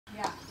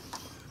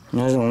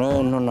nó dùng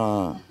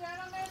nó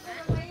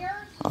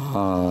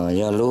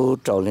giờ lú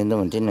trâu lên đó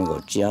mình tin là gọi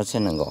chéo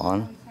xem là gọi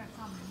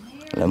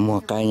là mua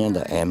cây nha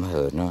để em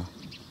hở nó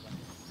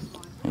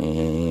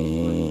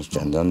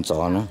chẳng đơn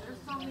gió nữa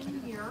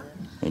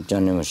cho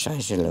nên mà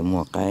sai sẽ là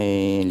mua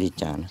cây ly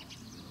trà nữa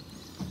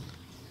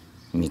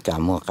mình cả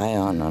mua cái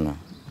đó nó nè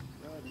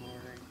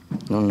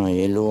nó nói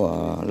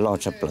lúa lo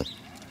sập lực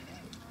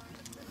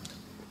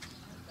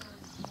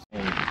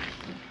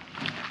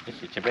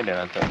chỉ biết để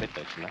làm tới biết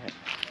tới chứ này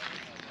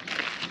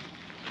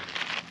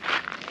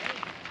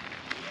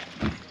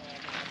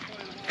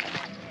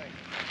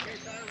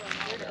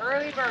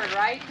Early bird,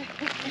 right?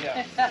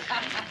 Yeah.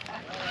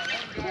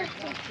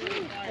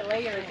 The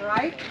layers,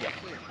 right?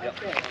 Yep.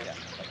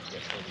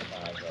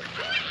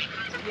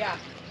 Yeah.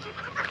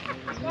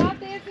 Well,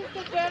 this is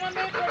the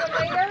gentleman for the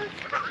layers.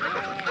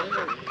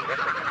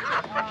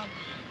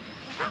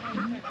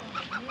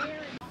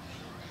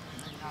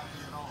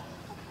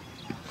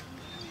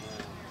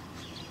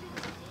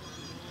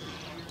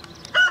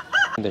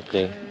 Được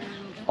chị.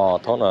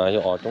 Thoát là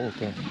hiệu trống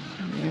kia.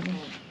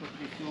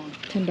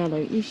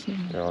 $10 each.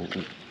 Rồi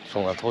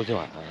xong là thôi chứ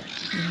hả?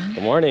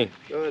 Good morning.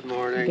 Good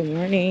morning. Good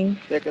morning.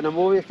 Taking a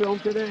movie film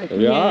today?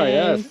 We are,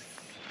 yes.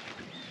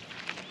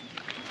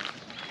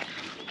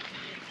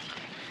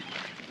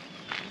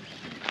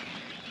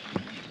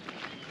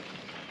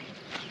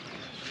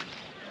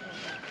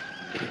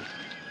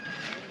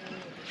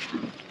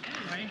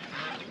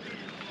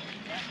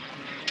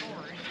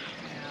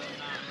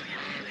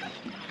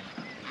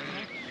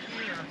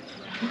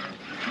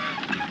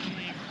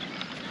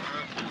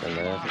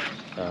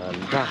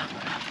 Ra.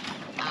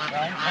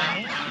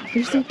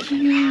 They're so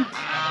cute.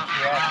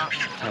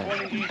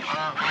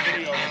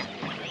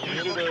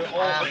 These are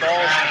all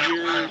adults a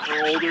year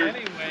or older,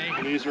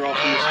 and these are all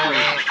from the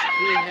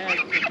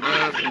spring.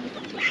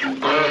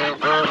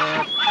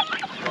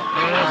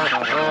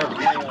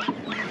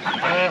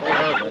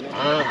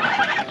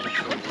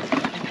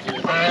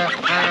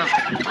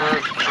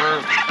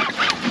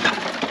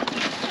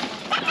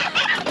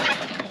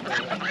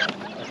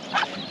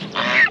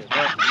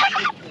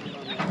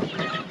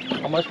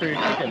 How much for your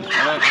chickens?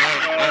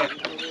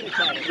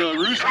 The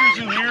roosters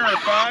in here are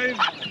 5.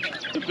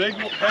 The big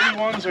heavy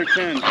ones are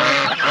 10.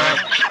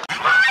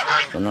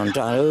 còn non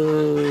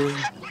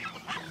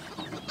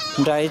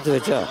trái tuổi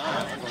chưa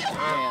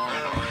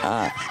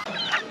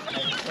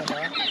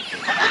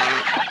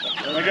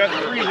I got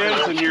 3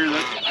 hens in here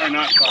that are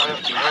not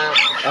 5.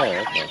 Oh,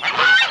 okay.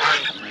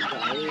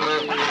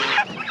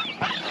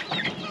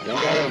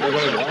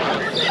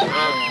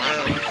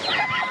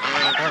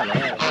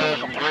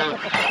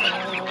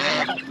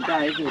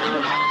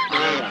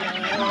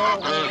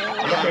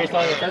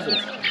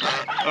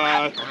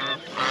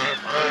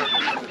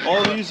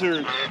 All these are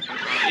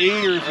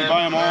 8, or if you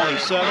buy them all, they're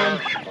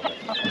 7.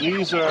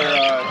 These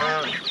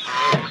are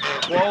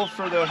 12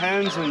 for the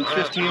hens and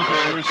 15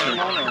 for the rooster.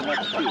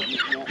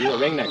 You got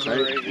ringnecks,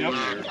 right? Yep.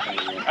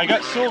 I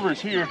got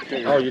silvers here.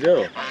 Oh, you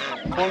do?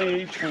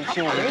 20 each for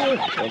silver.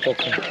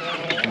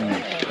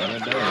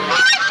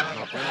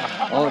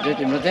 thế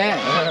thì nó thế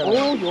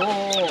ôi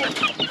dồi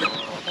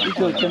đi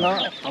chơi cho nó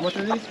How much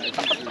are these?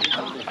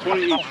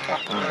 20 each.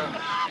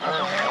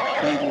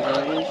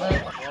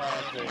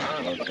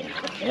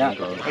 yeah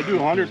I do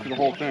 100 for the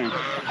whole thing.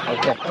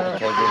 okay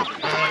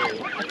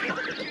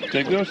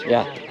Take those?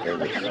 yeah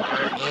Okay.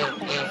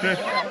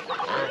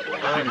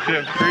 You can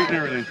have crate and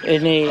everything.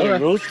 any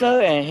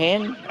rooster and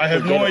hen I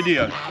have no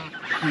idea.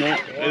 No,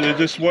 it's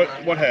just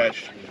what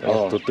hatched.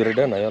 Tụt từ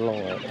đây này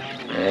long rồi.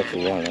 that's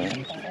the one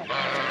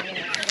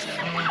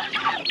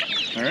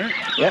All right.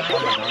 yep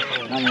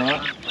năm nữa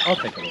I'll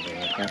take it over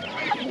there.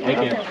 Thank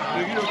you.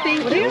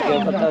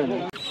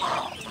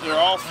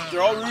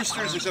 They're all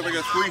roosters except I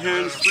got 3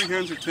 hens. 3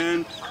 hens are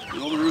 10,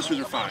 and all the roosters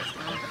are 5.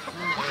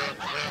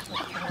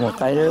 một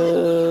cái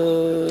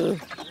nữa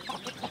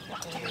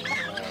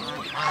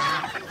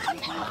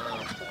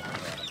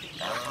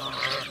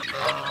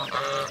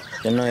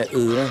cho nó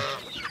đó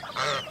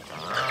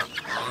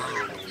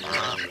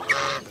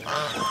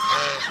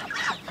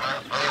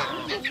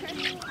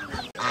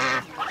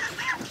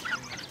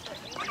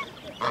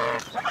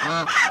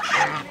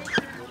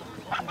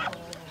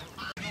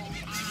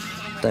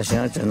ta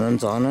sẽ cho nó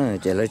gió nữa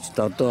chỉ là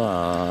tao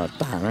to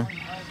tả nữa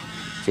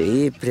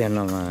chỉ tiền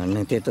là mà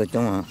nên thế tôi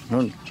trong mà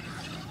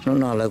nó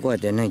nói là qua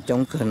tiền này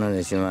trong khơi nó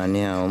là xem mà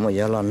nè một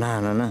giờ lo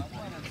na nữa nè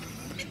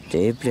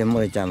chỉ tiền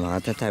mới chạm hả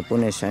thay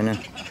bún này sai nè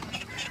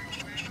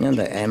nhưng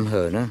tại em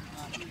hở nữa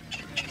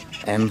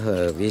em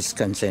hở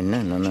Wisconsin nè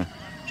nó nè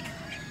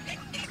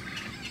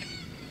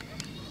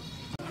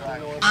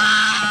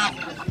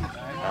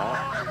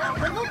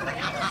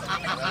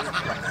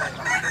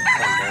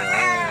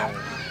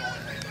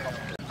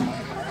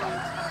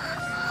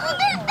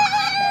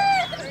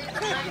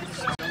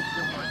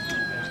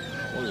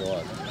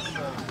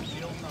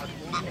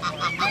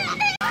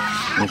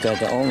cái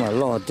áo mà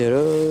lo tiền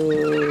đó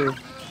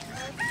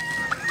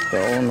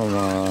cái áo nó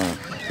mà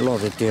lo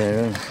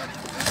tiền đó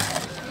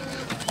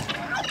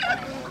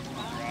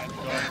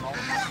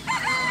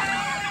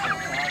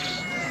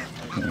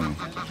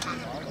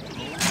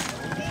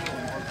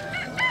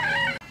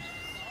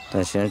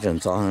ta sẽ trồng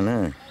gió hơn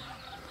nữa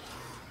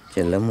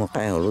chỉ lấy một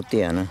cái hồ lúa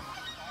tiền nữa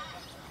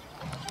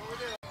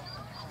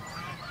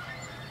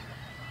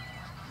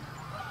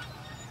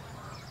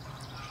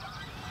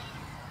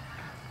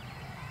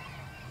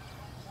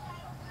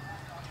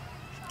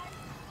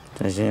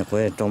ta sẽ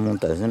quay trong một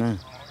tờ nữa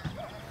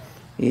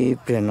ý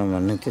tiền nào mà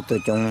nên tiếp tục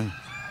trong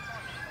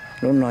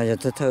lúc nào giờ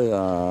tôi thấy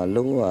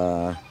lúc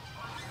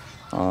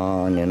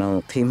nếu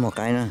nào khi một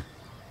cái nữa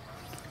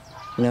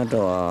nhớ đồ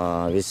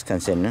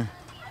Wisconsin nữa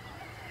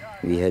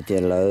vì hai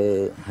tiền lỡ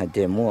hai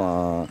tiền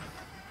mua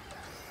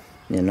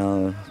nếu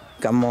nào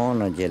cam mò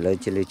nó chỉ lỡ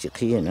chỉ lấy chỉ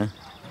khí nữa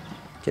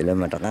chỉ lấy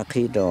mà đặt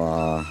khí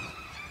đồ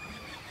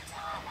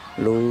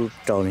lúc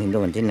trâu thì đồ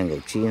mình chỉ nên gạo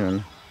chi nữa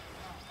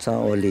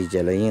sau ở lì chỉ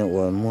lấy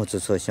những mua chút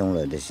số xong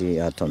rồi thì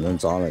thằng dân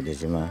gió rồi thì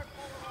mà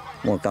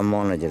mua cam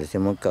mò là chỉ là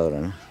mua cờ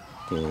rồi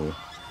thì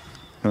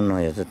nó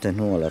nói là tên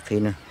hoa là khí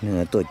nữa nên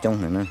là tuổi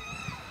trong này nữa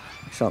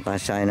so cá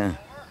sai nữa.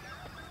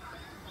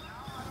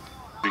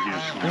 Oh,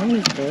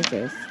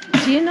 gorgeous.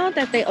 Do you know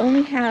that they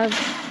only have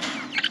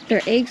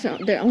their eggs?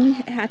 They're only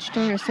hatched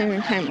during a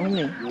certain time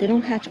only. They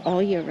don't hatch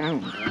all year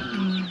round.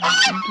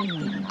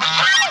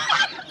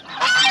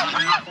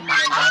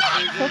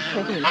 So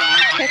pretty.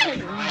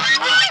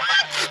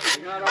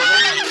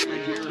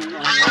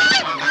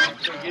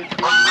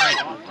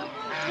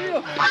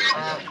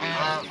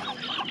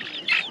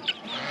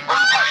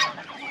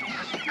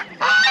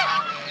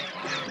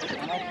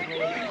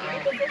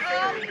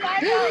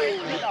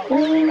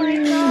 Oh my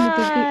god! I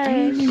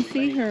didn't even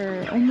see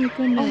her. Oh my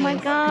goodness! Oh my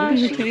gosh!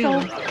 Look at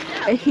her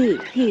tail.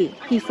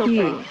 He's so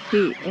pretty.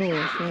 He.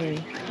 Oh, sorry.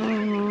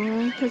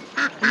 Oh, because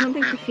I don't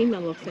think the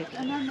female looks like. Oh,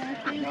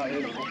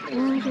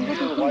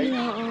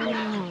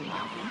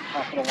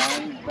 Top of the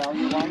line,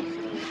 value ones?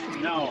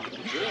 No.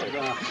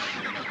 The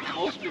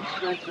most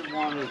expensive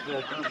one is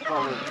this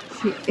color.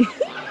 She's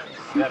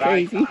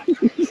crazy.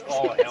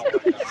 Oh, hell.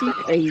 She's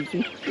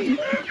crazy.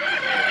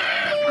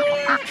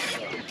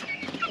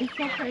 It's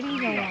so pretty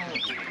though.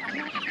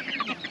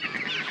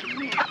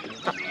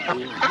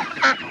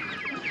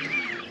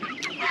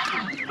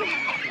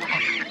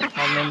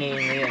 How many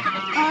here?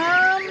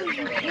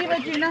 Eva,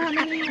 do you know how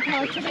many you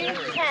told to me?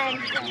 10.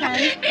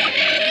 10?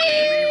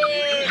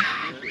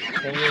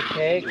 Can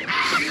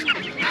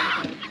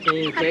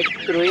you take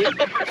 3?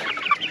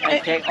 I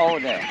take all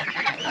there.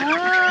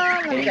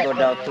 Can you go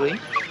down 3?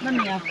 Let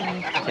me ask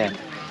them. Okay.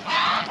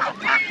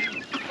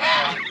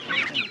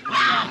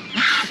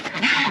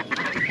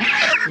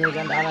 Như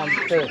con đã làm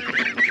từ.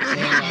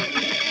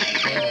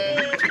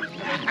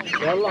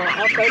 Đó là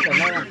áo tới của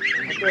nó.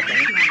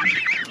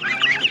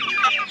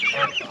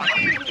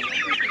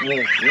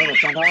 Nhiều một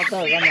con đó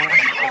tới con nào.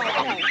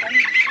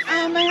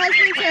 My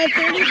husband said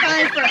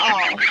 35 for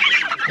all.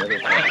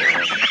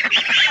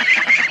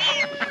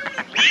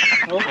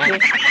 Okay.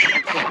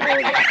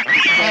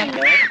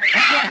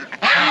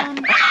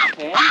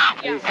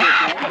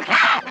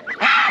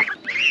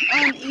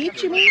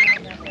 Each, you mean?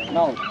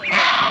 No.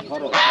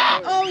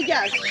 Oh,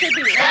 yes, should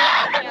be.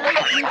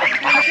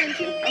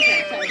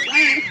 Okay, sorry.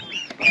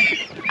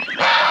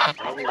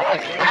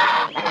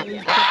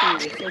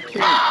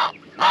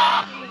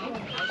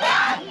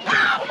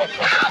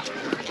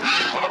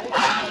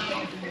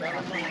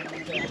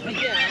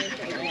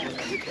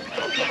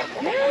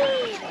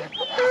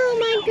 Oh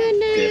my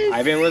goodness! If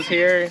Ivan was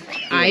here,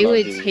 I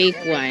would take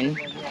one.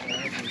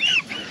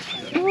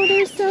 Oh,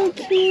 they're so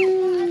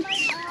cute.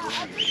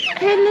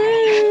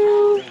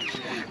 Hello.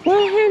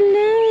 Well,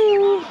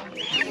 hello.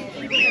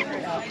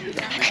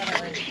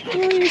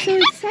 Oh, you're so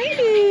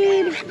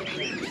excited.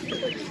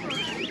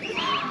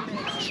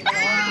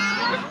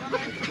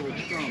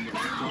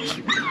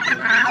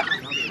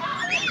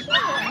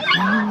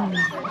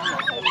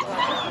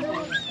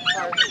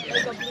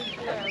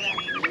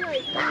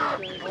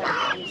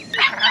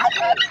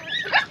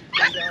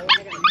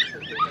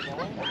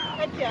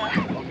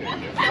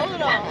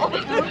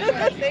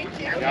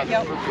 Thank you.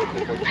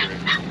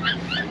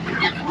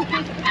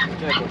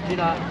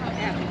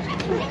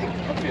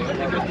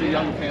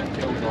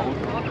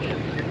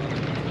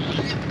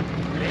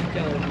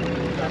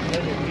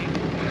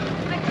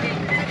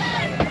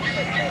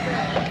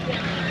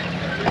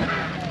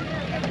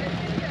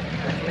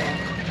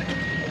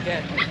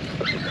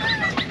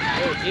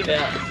 Chị về.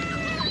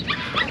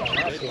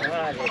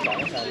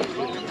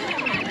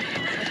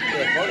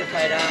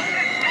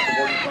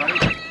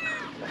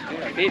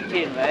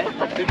 15, right?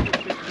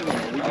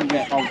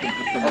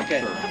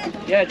 Okay.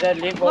 Yeah, then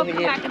leave over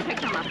here.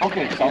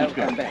 Okay, sounds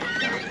good.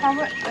 How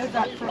much is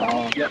that for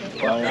all? Yep.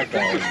 Well, I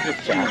think it's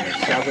 15 or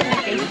 7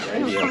 or 8.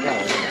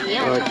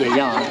 Rồi chị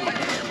dọn.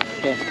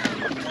 Ok.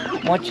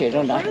 Mỗi chị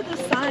luôn đó. What are the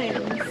signs?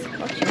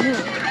 What you know?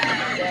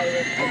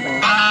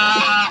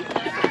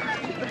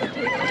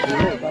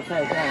 Có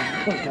thể không?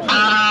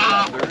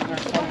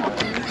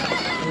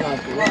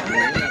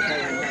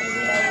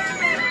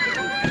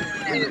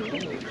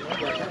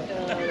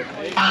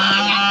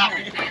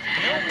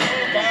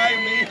 Buy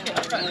me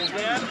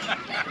again.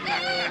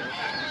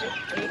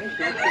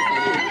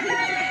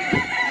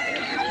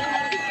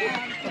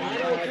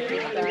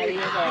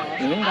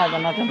 cho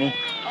nó cho mình.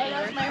 Oh,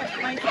 that's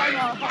my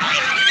son.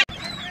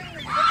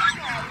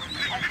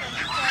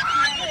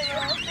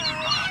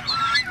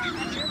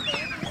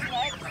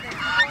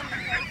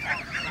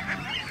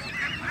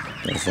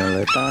 Để xem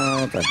lấy ta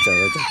ta chờ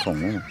cho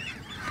khủng.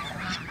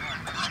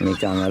 Mình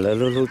càng là lấy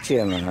lúc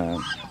chia mà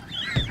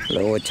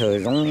lấy chơi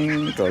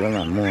giống chỗ nó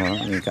làm mua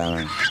mình càng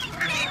là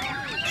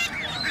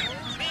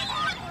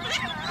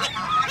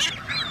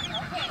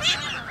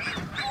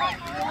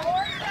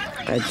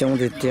cái trong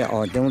thì tiêu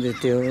ở trong thì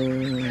tiêu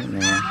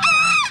nè.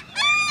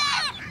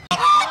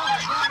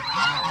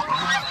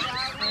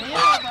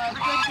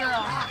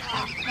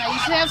 Now you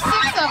should have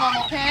 6 of them,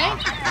 okay?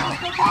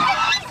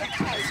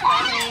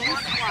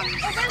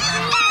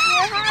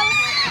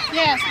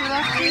 Yes, we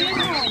left 3 at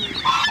home.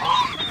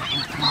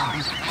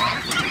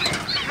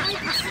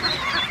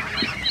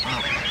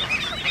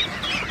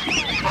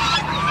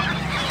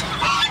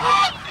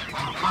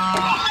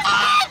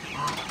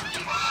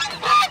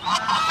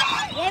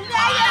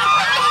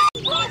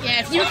 Yeah,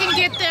 if you can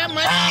get that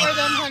much for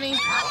them, honey,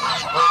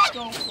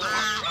 go for it.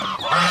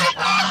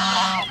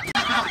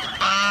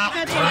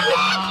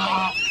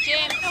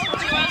 James,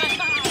 do you want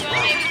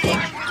anything?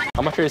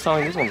 How much are you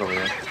selling these ones over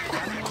here?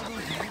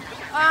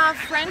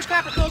 French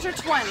crab, those are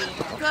 20.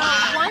 The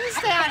ones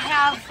that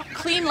have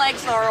clean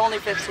legs are only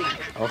 15.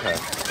 Okay.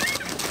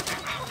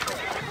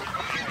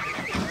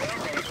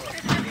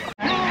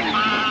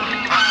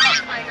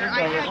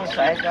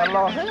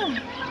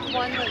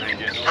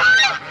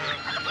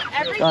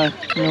 Rồi,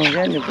 nhiều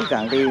cái nhiều cái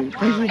cảng đi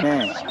cái gì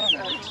nè.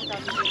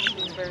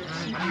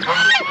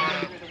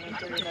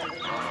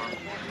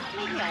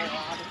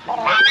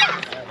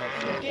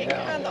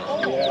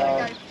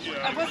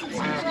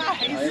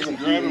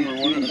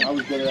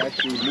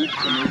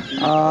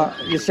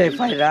 You say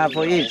 $5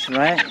 for each,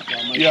 right?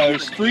 Yeah,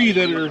 there's 3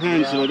 that are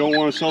hens that I don't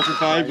want to sell for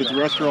 5, but the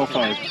rest are all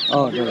 5.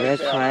 Oh, the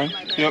rest 5?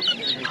 Yep.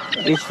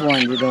 Which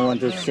one you don't want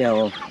to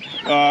sell?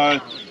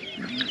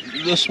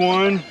 This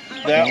one,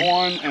 that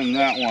one, and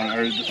that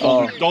one.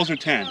 Those are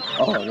 10.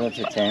 Oh, those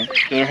are 10.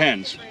 They're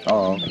hens.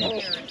 Oh,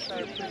 okay.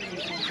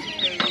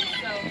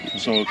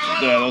 So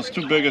yeah, those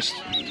 2 biggest.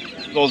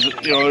 Those,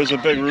 you know, there's a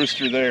big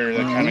rooster there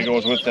that kind of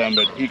goes with them,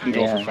 but he can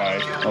go for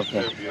 5.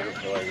 Okay.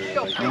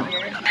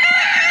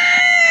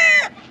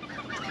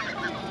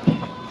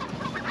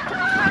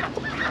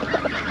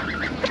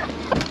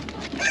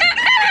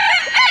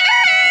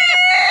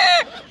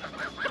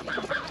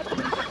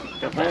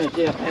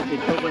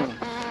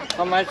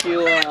 How much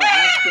you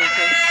asking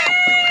for?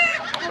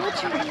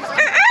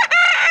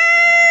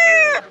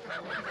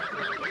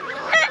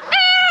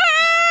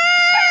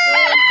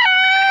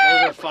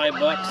 Those are $5.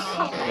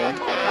 Okay.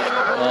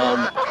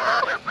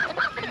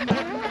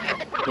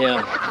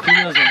 Yeah,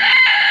 females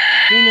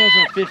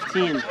are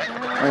 15.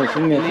 Oh,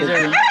 female These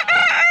 15. are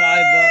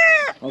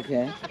 $5.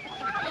 Okay.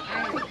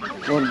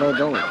 What about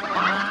those?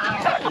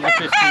 These are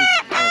 15.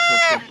 Oh,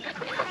 15.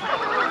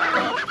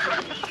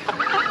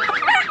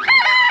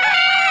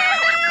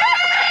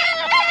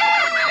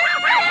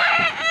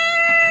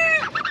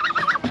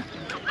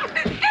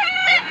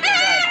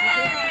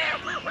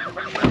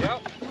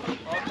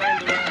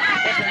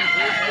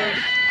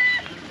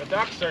 The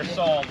ducks are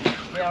sold.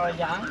 They are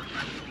young.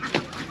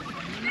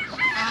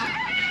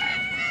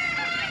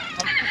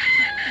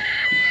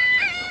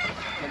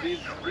 So these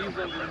ones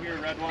in here,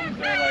 red ones,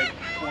 they're like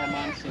 4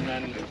 months, and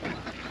then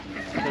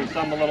there's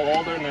some a little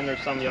older, and then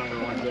there's some younger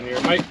ones in here.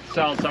 Might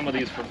sell some of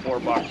these for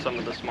 $4, some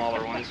of the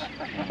smaller ones.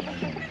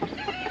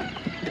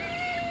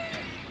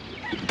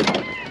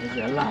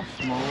 There's a lot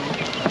small.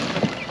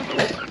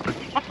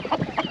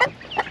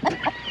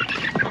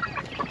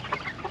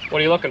 What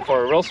are you looking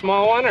for? A real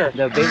small one or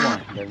The big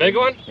one. The big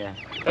one? Yeah.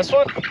 This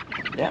one?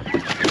 Yeah.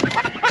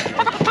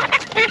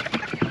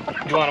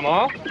 You want them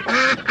all?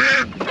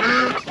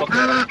 Let's look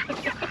at them.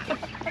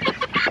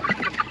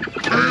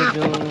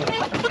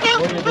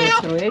 What you do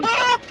 3?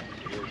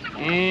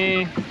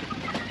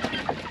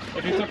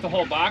 If you took the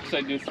whole box,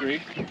 I'd do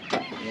 3.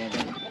 Yeah,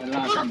 a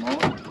lot more.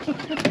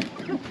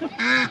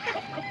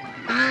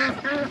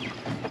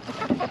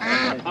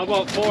 How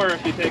about 4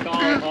 if you take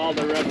all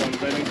the red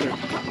ones? I think there's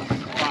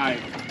 5.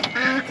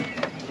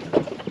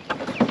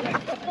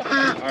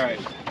 All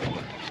right.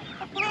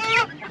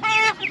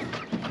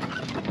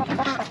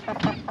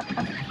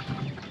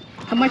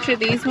 How much are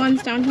these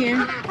ones down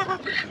here?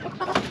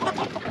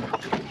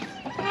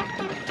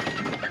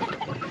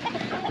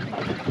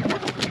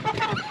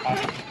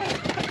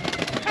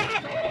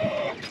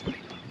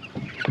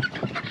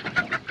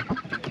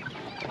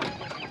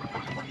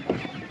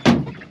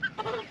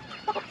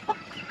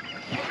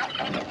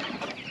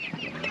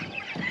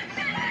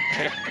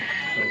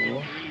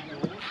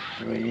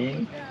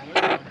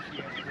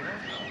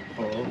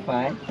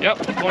 Yep,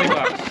 $20.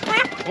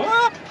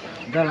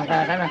 Đó.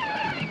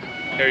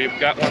 Here, you've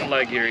got one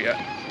leg here yet.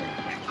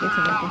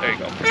 There you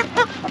go.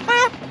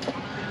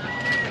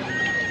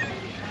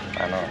 I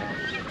know.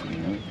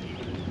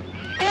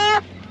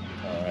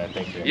 All right,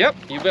 thank you. Yep,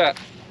 you bet.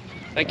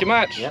 Thank you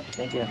much. Yep,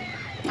 thank you.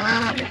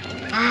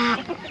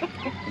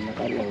 Nó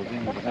có lùi,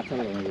 nó có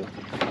lùi.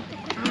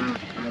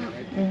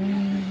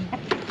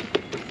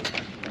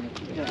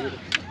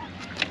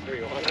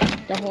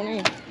 The whole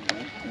name.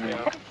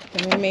 Yeah.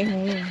 The one made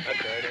whole name. That's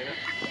right, ain't it?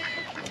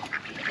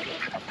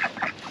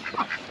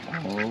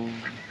 Oh.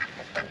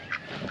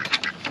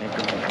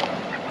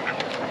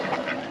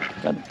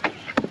 Good.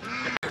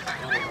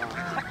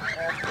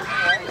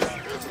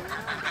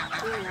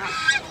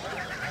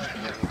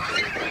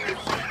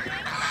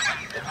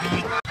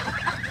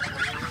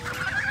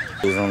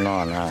 You don't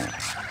know now.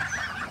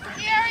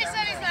 He already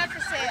said he's not for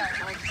sale.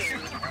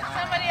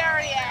 Somebody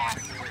already asked.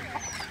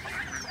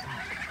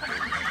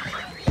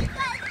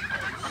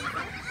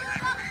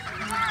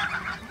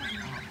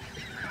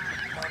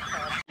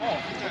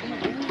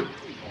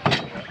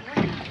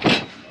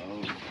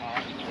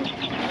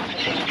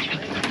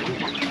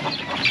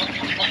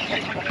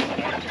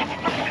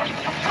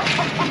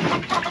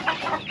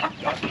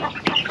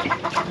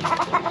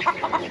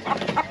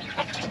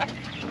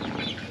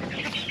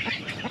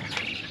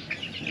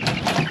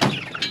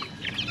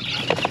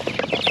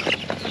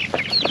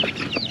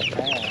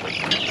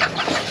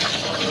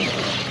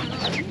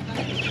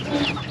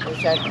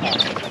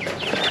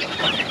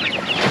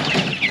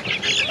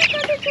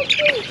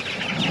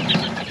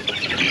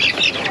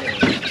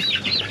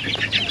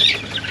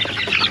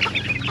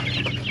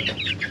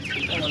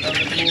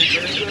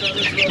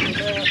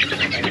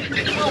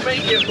 I'll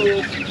make you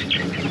move.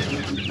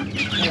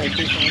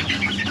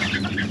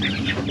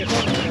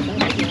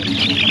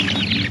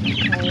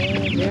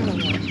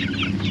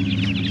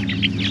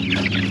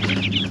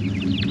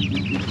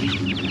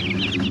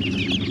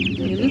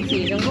 Những gì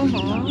trong có hả?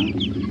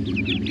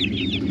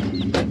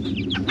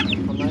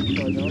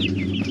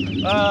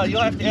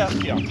 You'll have to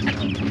ask him.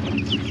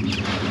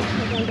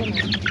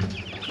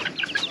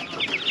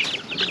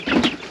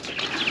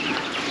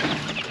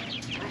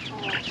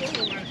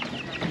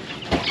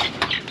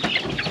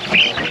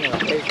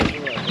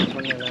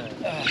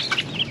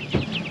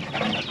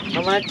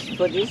 How much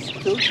for this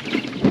too?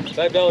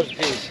 $5 a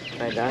piece.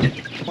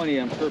 $5. 20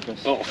 on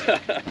purpose. Oh.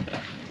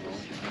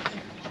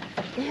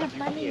 They have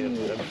money. I'm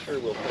sure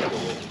we'll put it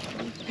away.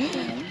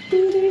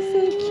 Dude, they're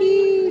so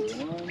cute.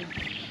 One,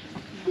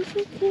 They're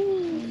so cool.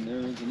 and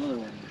there's another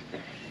one.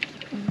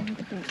 Look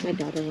at that. My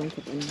daughter wants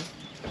it in there.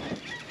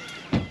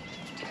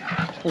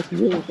 Like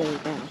really very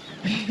bad.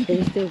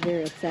 They're still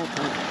very upset.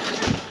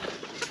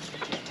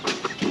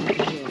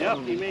 Yep,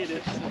 he made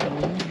it.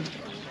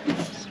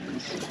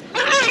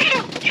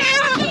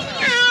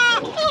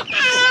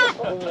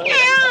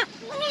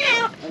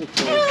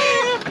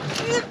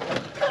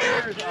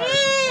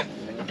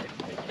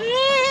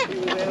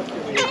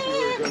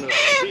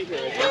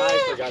 I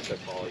forgot to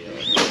call you.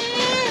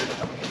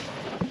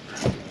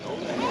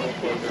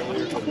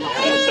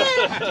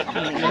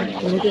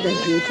 Look at that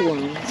huge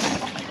one.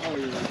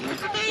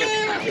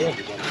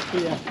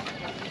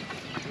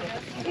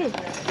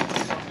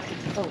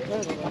 Oh, there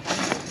we go.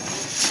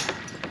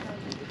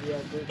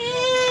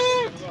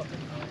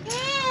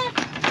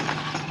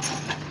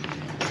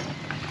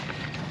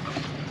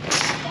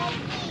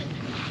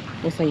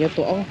 Ủa vô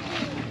tổ.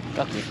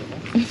 Cắt gì nữa?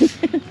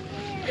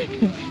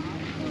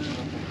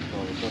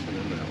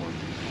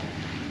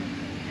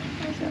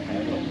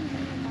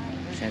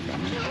 Xe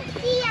cắm.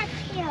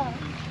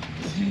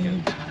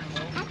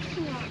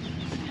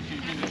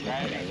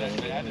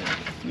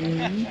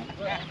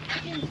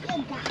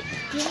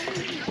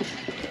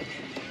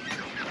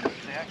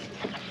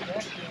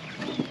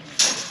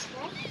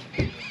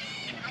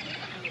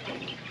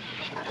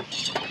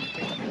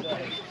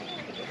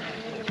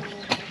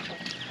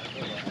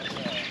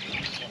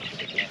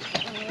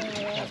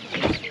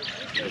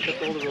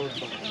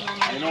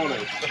 You know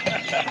this.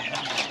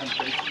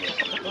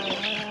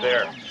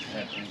 There.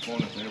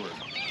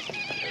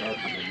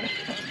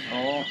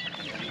 Oh.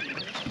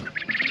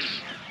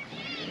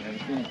 Yeah,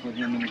 it's gonna put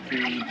him in a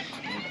cage.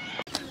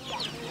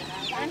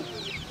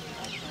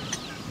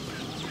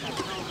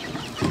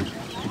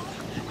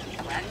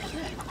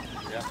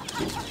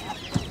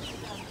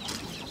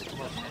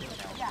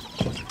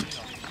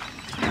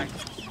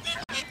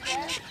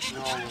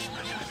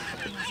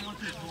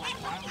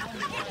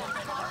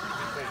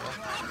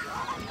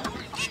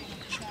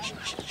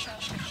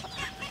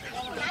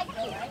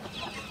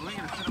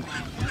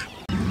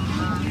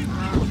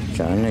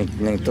 Chả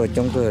này tôi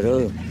chống cờ đó.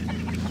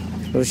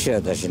 Lúc xưa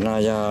ta sẽ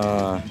nói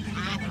cho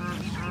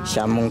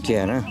xa mông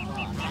kia nữa.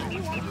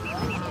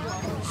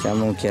 Xa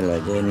mông kia là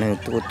để này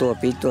tôi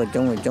biết tôi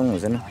chống rồi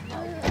sao nữa.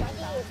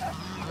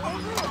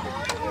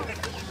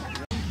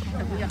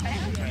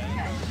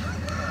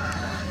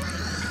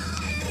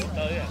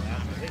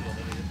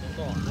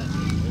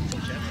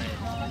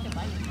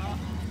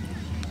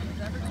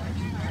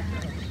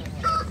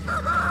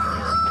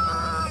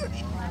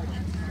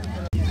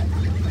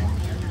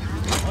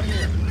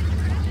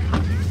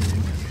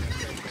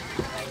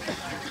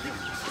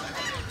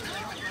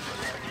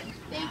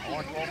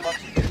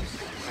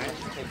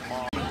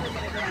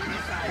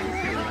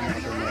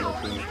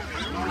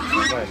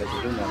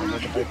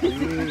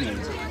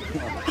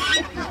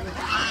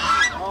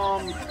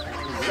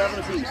 $7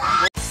 a piece.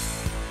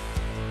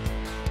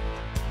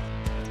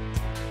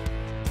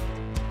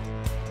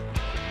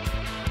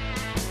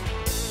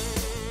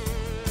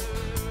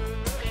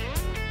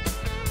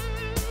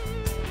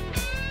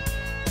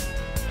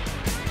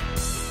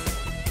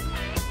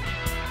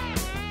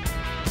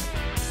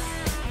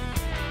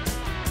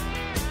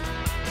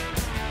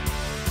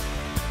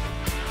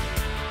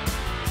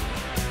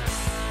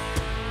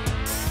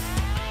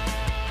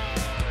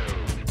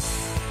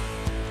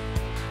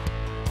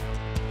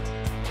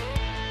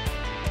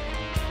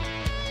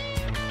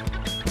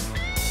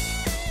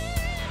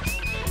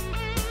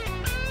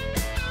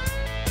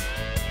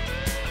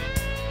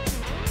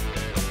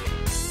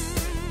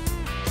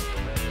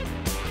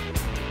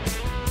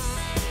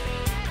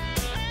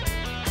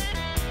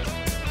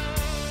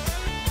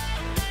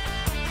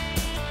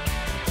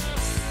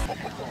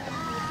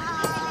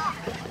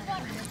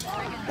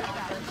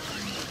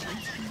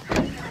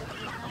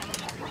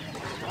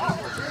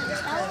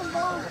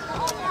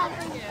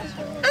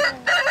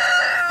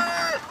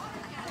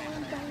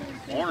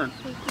 Morning.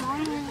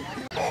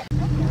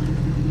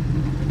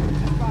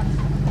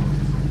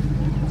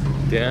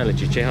 Thế là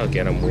chỉ chơi họ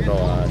kia là mua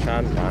đồ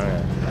san bán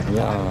này.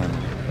 dạ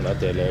Nó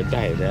tới lấy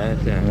đầy đấy.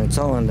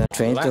 sau này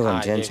chuyển cho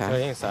còn trên trái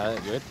Chơi sao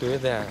dưới túi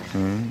ra.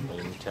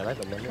 Chơi lại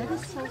còn mấy.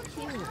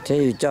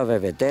 thế cho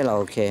về té là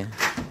ok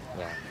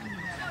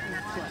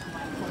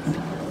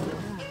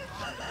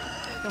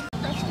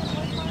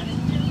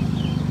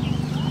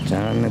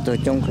chả nên tôi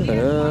trông cái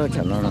đó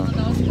chả nó Some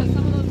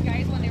of those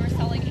guys, when they were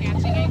selling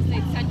hatching eggs,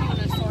 they'd send you an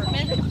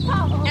assortment,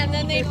 and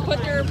then they'd put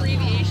their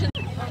abbreviation.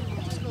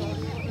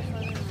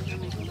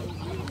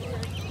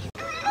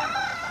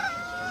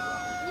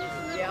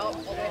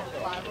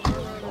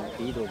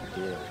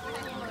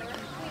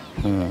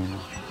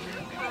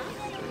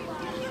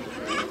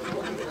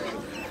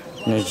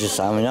 nếu chỉ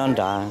sao mà nhon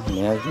trả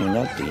nếu mình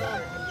nhót tí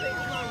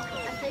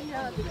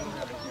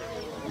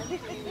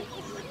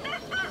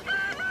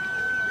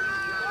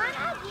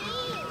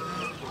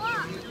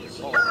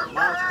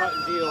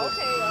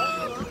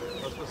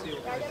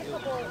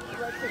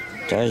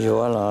chả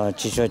dù là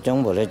chỉ cho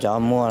chúng bộ để cho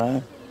mua đó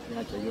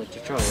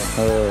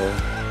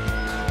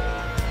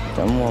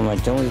chả mua mà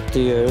chúng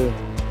tiêu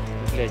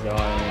Để cho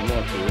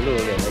mua thử luôn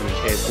để mình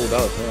chơi khu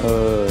đâu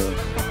thôi.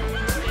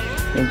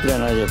 nhưng bây giờ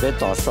nó chỉ biết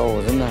tỏ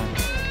sâu thế này